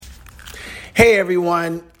Hey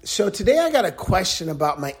everyone. So today I got a question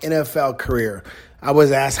about my NFL career. I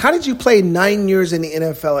was asked, how did you play 9 years in the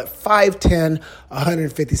NFL at 5'10",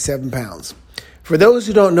 157 pounds? For those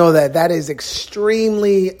who don't know that is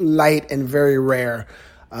extremely light and very rare.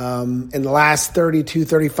 In the last 32,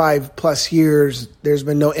 35 plus years, there's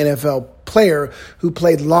been no NFL player who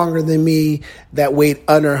played longer than me that weighed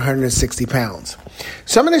under 160 pounds.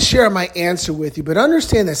 So I'm going to share my answer with you, but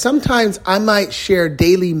understand that sometimes I might share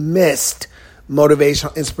daily missed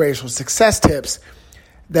motivational, inspirational success tips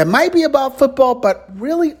that might be about football, but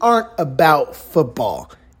really aren't about football,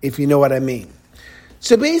 if you know what I mean.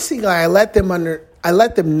 So basically, I let them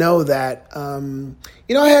know that,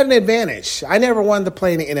 I had an advantage. I never wanted to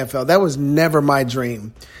play in the NFL. That was never my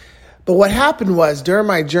dream. But what happened was during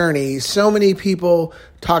my journey, so many people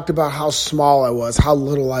talked about how small I was, how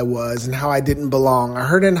little I was, and how I didn't belong. I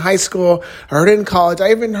heard it in high school. I heard it in college.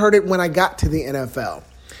 I even heard it when I got to the NFL.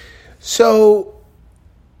 So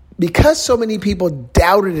because so many people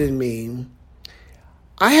doubted in me,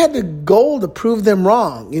 I had the goal to prove them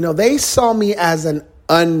wrong. They saw me as an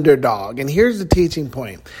underdog. And here's the teaching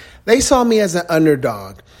point. They saw me as an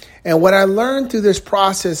underdog. And what I learned through this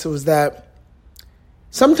process was that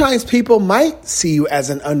sometimes people might see you as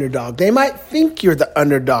an underdog. They might think you're the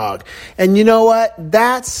underdog. And you know what?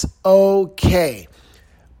 That's okay.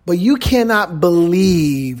 But you cannot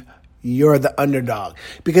believe you're the underdog.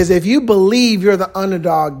 Because if you believe you're the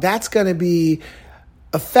underdog, that's going to be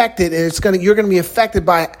affected, and you're going to be affected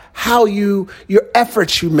by how your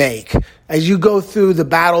efforts you make as you go through the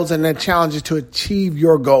battles and the challenges to achieve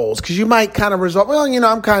your goals. Because you might kind of result,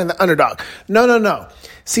 I'm kind of the underdog. No.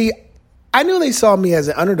 See, I knew they saw me as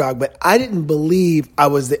an underdog, but I didn't believe I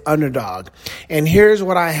was the underdog. And here's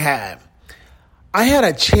what I had. I had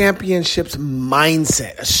a championships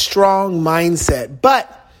mindset, a strong mindset,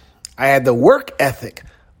 but I had the work ethic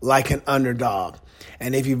like an underdog.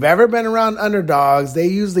 And if you've ever been around underdogs, they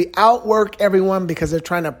usually outwork everyone because they're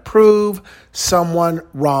trying to prove someone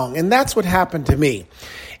wrong. And that's what happened to me.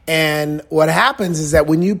 And what happens is that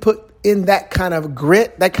when you put in that kind of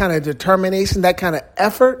grit, that kind of determination, that kind of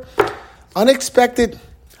effort, unexpected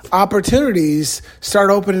opportunities start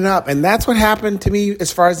opening up. And that's what happened to me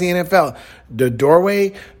as far as the NFL. The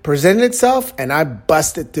doorway presented itself and I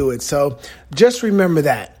busted through it. So just remember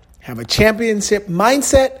that. Have a championship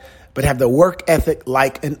mindset, but have the work ethic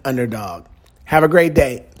like an underdog. Have a great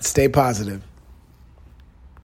day. Stay positive.